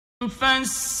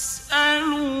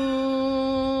فاسألوا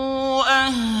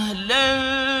أهل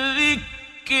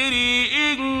الذكر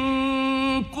إن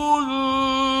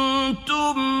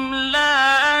كنتم لا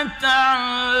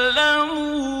تعلمون।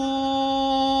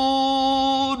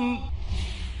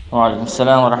 ওয়ালাইকুম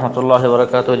আসসালাম ওয়া রাহমাতুল্লাহি ওয়া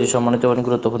বারাকাতুহু। জি সম্মানিত এবং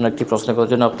গুরুত্বপূর্ণ একটি প্রশ্ন করার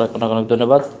জন্য আপনাকে অনেক অনেক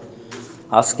ধন্যবাদ।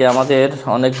 আজকে আমাদের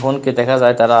অনেক বোনকে দেখা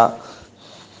যায় তারা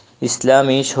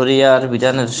ইসলামী শরিয়ার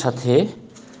বিধানের সাথে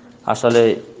আসলে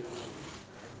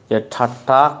যে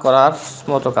ঠাট্টা করার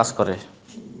মতো কাজ করে।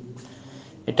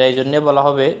 এটা এই জন্যে বলা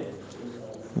হবে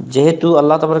যেহেতু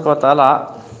আল্লাহ তাবারক ওয়া তাআলা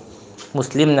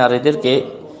মুসলিম নারীদেরকে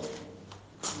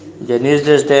যে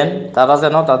নির্দেশ দেন তারা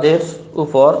যেন তাদের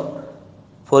উপর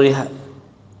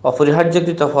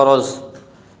অপরিহার্যকৃত ফরজ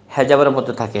হেজাবের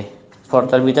মধ্যে থাকে,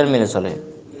 পর্দার বিধান মেনে চলে।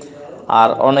 আর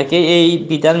অনেকে এই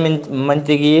বিধান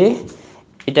মানতে গিয়ে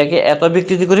এটাকে এত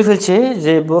বিকৃতি করে ফেলছে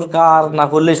যে বোরকা আর না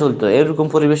করলেই চলতো, এরকম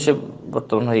পরিবেশে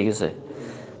বর্তমান হয়ে গেছে।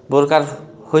 বোরকার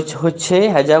হচ্ছে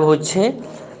হেজাব হচ্ছে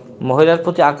মহিলার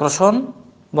প্রতি আকর্ষণ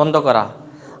বন্ধ করা,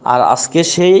 আর আজকে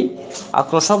সেই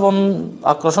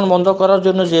আকর্ষণ বন্ধ করার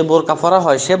জন্য যে বোরকা পরা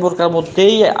হয় সে বোরকার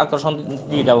মধ্যেই আকর্ষণ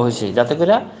দিয়ে দেওয়া হয়েছে, যাতে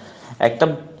করে একটা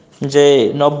যে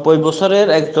 90 বছরের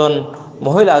একজন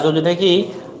মহিলা যদি নাকি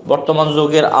বর্তমান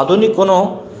যুগের আধুনিক কোনো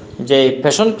যে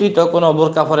ফ্যাশনকৃত কোনো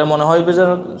বোরকা পরে মনে হয়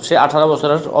যেন সে 18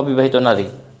 বছরের অবিবাহিত নারী,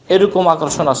 এরকম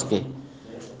আকর্ষণ আজকে।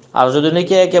 আর যদি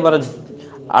নাকি একেবারে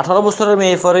 18 বছরের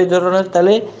মেয়ে পরে এই ধরনের,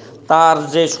 তাহলে তার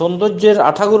যে সৌন্দর্যের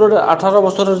 18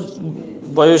 বছরের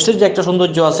বয়সের যে একটা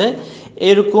সৌন্দর্য আছে,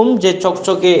 এরকম যে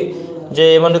চকচকে যে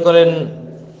মনে করেন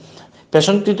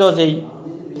ফ্যাশনকৃত যেই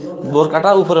বোরকাটা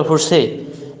উপরে ফুটছে,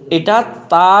 এটা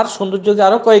তার সৌন্দর্যকে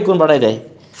আরও কয়েক গুণ বাড়ায় দেয়।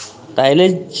 তাইলে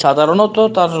সাধারণত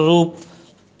তার রূপ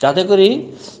যাতে করি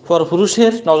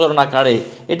পরপুরুষের নজর না কাড়ে,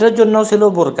 এটার জন্য ছিল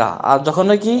বোরকা। আর যখন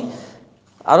নাকি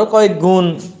আরও কয়েক গুণ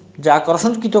যে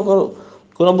আকর্ষণকৃত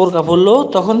কোনো বোরকা পরলো,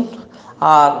 তখন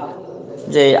আর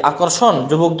যে আকর্ষণ,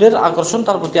 যুবকদের আকর্ষণ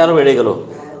তার প্রতি আরও বেড়ে গেল।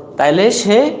 তাইলে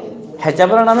সে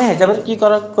হেজাবের নামে হেজাবের কী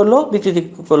করলো, বিকৃতি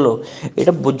করলো।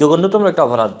 এটা জঘন্যতম একটা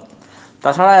অপরাধ।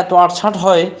 তাছাড়া এত আটছাট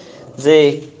হয় যে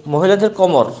মহিলাদের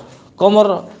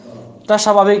কোমরটা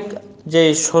স্বাভাবিক যে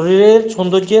শরীরের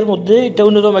সৌন্দর্যের মধ্যে এটা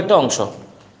অন্যতম একটা অংশ।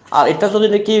 আর এটা যদি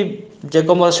নাকি যে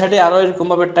কোমরের সাইডে আরও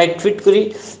এরকমভাবে টাইট ফিট করি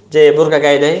যে বোরকা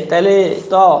গায়ে দেয়, তাহলে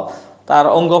তো তার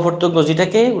অঙ্গ প্রত্যঙ্গ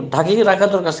যেটাকে ঢাকিয়ে রাখা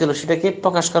দরকার ছিল সেটাকে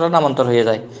প্রকাশ করার নামান্তর হয়ে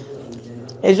যায়।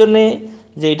 এই জন্যে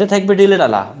যে এটা থাকবে ঢিলে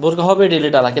ডালা, বোরকা হবে ঢিলে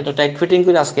ডালা, কিন্তু টাইট ফিটিং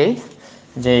করে আজকে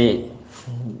যে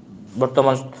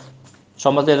বর্তমান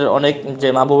সমাজের অনেক যে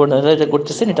মা বোনেরা এটা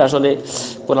করতেছেন, এটা আসলে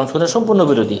কোরআন সুন্নাহর সম্পূর্ণ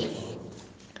বিরোধী।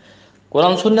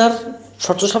 কোরআন সুন্নাহর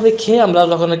শর্ত সাপেক্ষে আমরা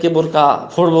যখন নাকি বোরকা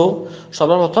পরবো,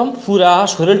 সর্বপ্রথম পুরা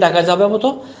শরীর ঢাকা যাবে মতো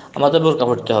আমাদের বোরকা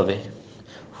পরতে হবে,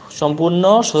 সম্পূর্ণ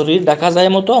শরীর ঢাকা যায়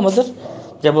মতো আমাদের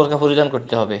যে বোরকা পরিধান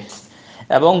করতে হবে,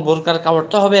 এবং বোরকার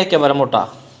কাপড়টা হবে একেবারে মোটা।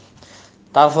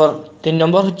 তারপর 3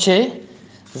 নম্বর হচ্ছে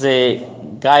যে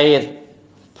গায়ের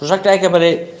পোশাকটা একেবারে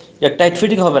টাইট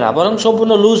ফিটিং হবে না, বরং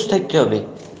সম্পূর্ণ লুজ থাকতে হবে।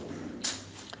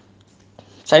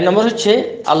 4 নম্বর হচ্ছে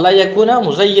আল্লাহ ইয়াকুনা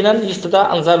মুজাইয়িনান ইস্তাতা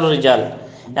আনজারুল রিজাল,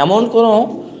 এমন কোনো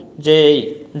যে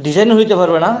ডিজাইন হইতে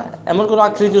পারবে না, এমন কোনো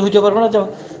আকৃতি হইতে পারবে না যে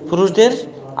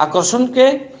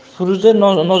পুরুষদের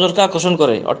নজরকে আকর্ষণ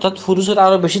করে, অর্থাৎ পুরুষের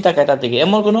আরও বেশি তাকায় তার দিকে,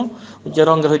 এমন কোনো যে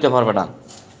রঙের হইতে পারবে না,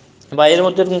 বা এর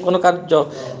মধ্যে কোনো কার্য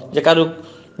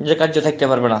থাকতে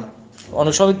পারবে না।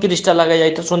 অনেক সময় ক্রিস্টাল লাগাই যায়,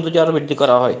 এটা সৌন্দর্য আরও বৃদ্ধি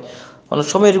করা হয়। অনেক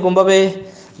সময় এরকমভাবে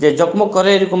যে জকমক করে,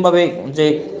 এরকমভাবে যে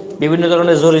বিভিন্ন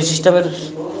ধরনের জরি সিস্টেমের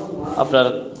আপনার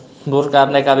বোরকা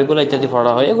নেকাব এগুলো ইত্যাদি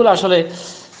পড়া হয়, এগুলো আসলে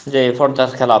যে পর্দার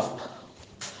খেলাফ।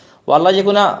 ওয়াল্লাহ যে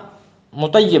কোনো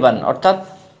মোতাইয়িবান, অর্থাৎ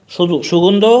শুধু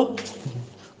সুগন্ধ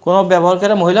কোনো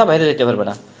ব্যবহারকারী মহিলা বাইরে যেতে পারবে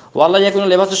না। ওয়াল্লাহ যে কোনো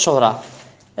লেবাসের শহরা,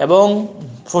 এবং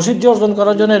প্রসিদ্ধি অর্জন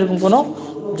করার জন্য এরকম কোনো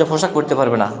যে পোশাক করতে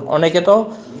পারবে না। অনেকে তো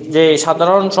যে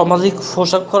সাধারণ সামাজিক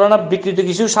পোশাক করে না, বিকৃত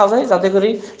কিছু সাজায় যাতে করে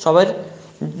সবার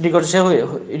নিকট সে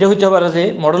এটা হইতে পারে যে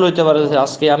মডেল হইতে পারে যে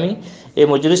আজকে আমি এই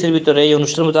মজলিসের ভিতরে এই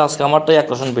অনুষ্ঠানের ভিতরে আজকে আমারটাই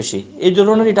আকর্ষণ বেশি, এই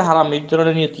ধরনের এটা হারাম, এই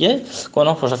ধরনের নিয়ে কোনো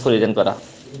পোশাক পরিধান করা।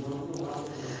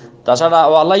 তাছাড়া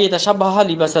আল্লাহ ইয়াতাশাব্বাহা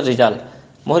লিবাসার রিজাল,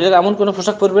 মহিলারা এমন কোনো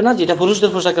পোশাক পরবে না যেটা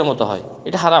পুরুষদের পোশাকের মতো হয়,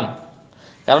 এটা হারাম।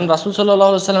 কারণ রাসূল সাল্লাল্লাহু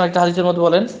আলাইহি ওয়াসাল্লাম একটা হাদিসের মধ্যে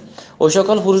বলেন, ওই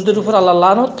সকল পুরুষদের উপর আল্লাহর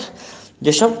লানত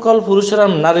যে সকল পুরুষেরা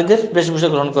নারীদের বেশভূষা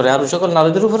গ্রহণ করে, আর ওই সকল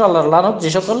নারীদের উপর আল্লাহর লানত যে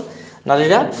সকল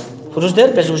নারীরা পুরুষদের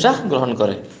বেশভূষা গ্রহণ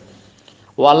করে।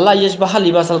 ও আল্লাহ ইয়াশবাহা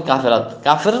লিবাসাল কাফেরাত,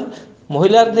 কাফের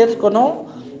মহিলাদের কোনো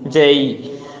যেই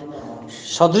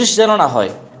সদৃশ যেন না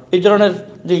হয়, এই ধরনের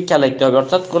দিকে খেয়াল রাখতে হবে।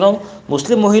 অর্থাৎ কোনো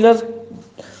মুসলিম মহিলার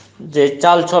যে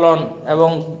চাল চলন এবং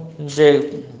যে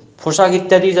পোশাক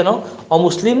ইত্যাদি যেন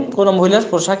অমুসলিম কোনো মহিলার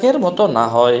পোশাকের মতো না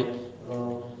হয়।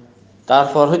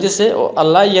 তারপর হইতেছে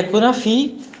আল্লাহ ইয়াকুনা ফি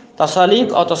তাসালিব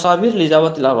ও তাসাবির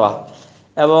লিজাওয়াতিল আরওয়াহ,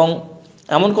 এবং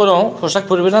এমন কোনো পোশাক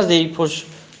পরবে না যেই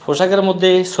পোশাকের মধ্যে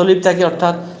সলিব থাকে,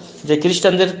 অর্থাৎ যে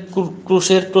খ্রিস্টানদের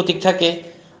ক্রুশের প্রতীক থাকে,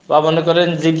 বা মনে করেন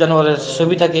জীব জানোয়ারের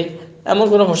ছবি থাকে, এমন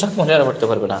কোনো পোশাক মহিলারা পড়তে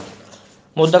পারবে না।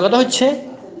 মোদ্দা কথা হচ্ছে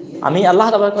আমি আল্লাহ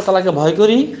তাবারকাকে ভয়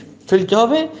করি, চলতে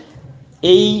হবে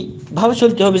এইভাবে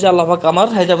চলতে হবে যে আল্লাহ পাক আমার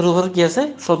হেজাবের উপর কি আছে,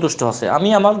 সন্তুষ্ট আছে। আমি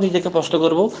আমার নিজেকে প্রশ্ন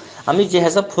করব, আমি যে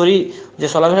হেজাব ফরি, যে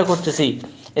চলাফেরা করতেছি,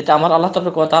 এতে আমার আল্লাহ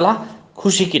তাআলা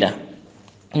খুশি কিনা,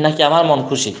 নাকি আমার মন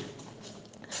খুশি।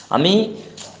 আমি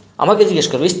আমাকে জিজ্ঞেস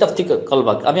করবো, ইস্তাফতি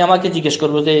কলবাক, আমি আমাকে জিজ্ঞেস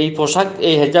করবো যে এই পোশাক,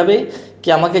 এই হেজাবে কি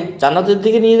আমাকে জান্নাতের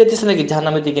দিকে নিয়ে যেতেছে নাকি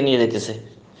জাহান্নামের দিকে নিয়ে যেতেছে।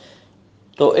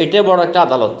 তো এটাই বড় একটা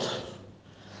আদালত।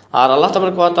 আর আল্লাহ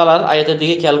তাআলার আয়াতের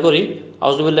দিকে খেয়াল করি,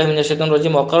 আউযুবিল্লাহি মিনাশ শাইতানির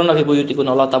রাজিম, ওয়াকারনা ফি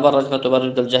বুয়ুতিকুন্না ওয়ালা তাবাররাজনা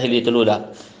তাবাররুজাল জাহিলিয়াতিল উলা।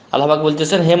 আল্লাহ পাক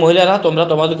বলতেছেন, হে মহিলারা, তোমরা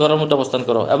তোমাদের ঘরের মধ্যে অবস্থান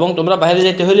করো, এবং তোমরা বাইরে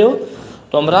যেতে হলেও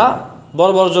তোমরা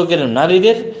বড় বড় যুগের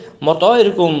নারীদের মতো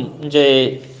এরকম যে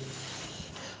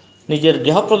নিজের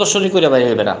দেহ প্রদর্শনী করে বাইরে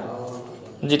হবে না,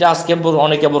 যেটা আজকে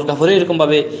অনেকে বোরকা পরে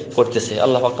এরকমভাবে করতেছে।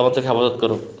 আল্লাহ পাক আমাদেরকে হেফাজত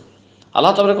করুক।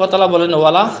 আল্লাহ তাআলা বলেন,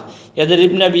 ওয়ালা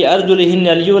ইয়াদরিবনা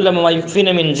বিআরজুলিহিন্না লিয়ুলামা মা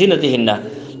ইউখফিনা মিন জিনাতিহিন্না,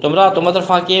 তোমরা তোমাদের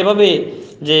ফাঁকে এভাবে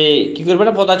যে কি করবে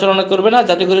না, পদাচারণা করবে না,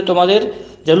 যাতে করে তোমাদের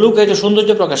যে লুকায়িত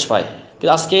সৌন্দর্য প্রকাশ পায়।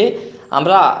 কিন্তু আজকে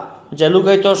আমরা যে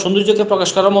লুকায়িত সৌন্দর্যকে প্রকাশ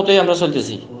করার মতোই আমরা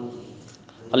চলতেছি,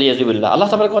 আলিয়াযুবিল্লাহ। আল্লাহ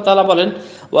তাআলা বলেন,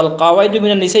 ওয়াল কাওয়াইদু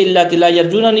মিনান নিসাই ইল্লাতি লা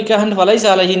ইয়ারজুনা নিকাহান ফালাইসা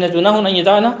আলাইহিন্না জুনাহুন আন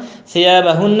ইয়াদানা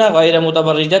সিয়াবাহুন্না গায়রা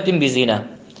মুতাবাররিজাতিন বিজিনা।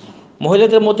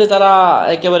 মহিলাদের মধ্যে তারা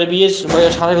একেবারে বিয়ের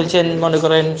বয়স হারা ফেলছেন, মনে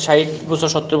করেন 60 বছর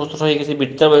 70 বছর হয়ে গেছে,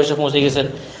 বৃদ্ধার বয়সে পৌঁছে গেছেন,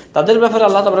 তাদের ব্যাপারে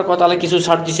আল্লাহ তাআলা কিছু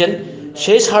ছাড় দিচ্ছেন।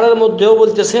 সেই ছাড়ের মধ্যেও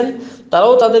বলতেছেন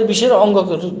তারাও তাদের বিশেষ অঙ্গ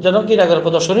যেন কি রাখার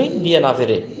প্রদর্শনী দিয়ে না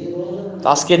ফেরে।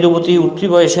 আজকে যুবতী উঠতি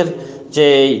বয়সের যে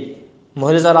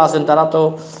মহিলা যারা আছেন, তারা তো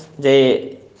যে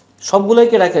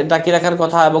সবগুলোকে ডাকি রাখার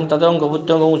কথা, এবং তাদের অঙ্গ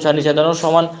প্রত্যঙ্গ উঁচা নিচা যেন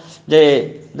সমান যে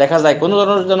দেখা যায়, কোনো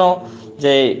ধরনের যেন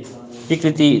যে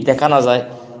বিকৃতি দেখা না যায়,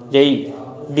 যেই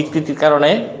বিকৃতির কারণে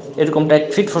এরকম টাইট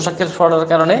ফিট পোশাকের পরার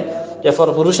কারণে এরপর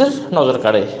পুরুষের নজর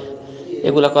কাড়ে,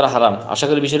 এগুলো করা হারাম। আশা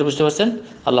করি বিষয়টা বুঝতে পারছেন।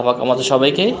 আল্লাহ পাক আমাদের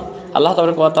সবাইকে আল্লাহ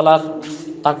তাআলার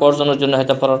তাকওয়া অর্জনের জন্য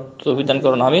হেদায়েত করার তৌফিক দান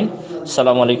করুন, আমিন।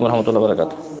 আসসালামু আলাইকুম ওয়া রাহমাতুল্লাহি ওয়া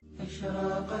বারাকাতুহু।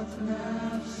 أشرقت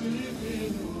نفسي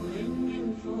بنور من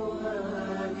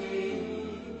فؤادي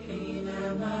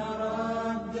حينما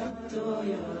رددت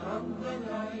يا رب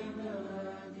العباد.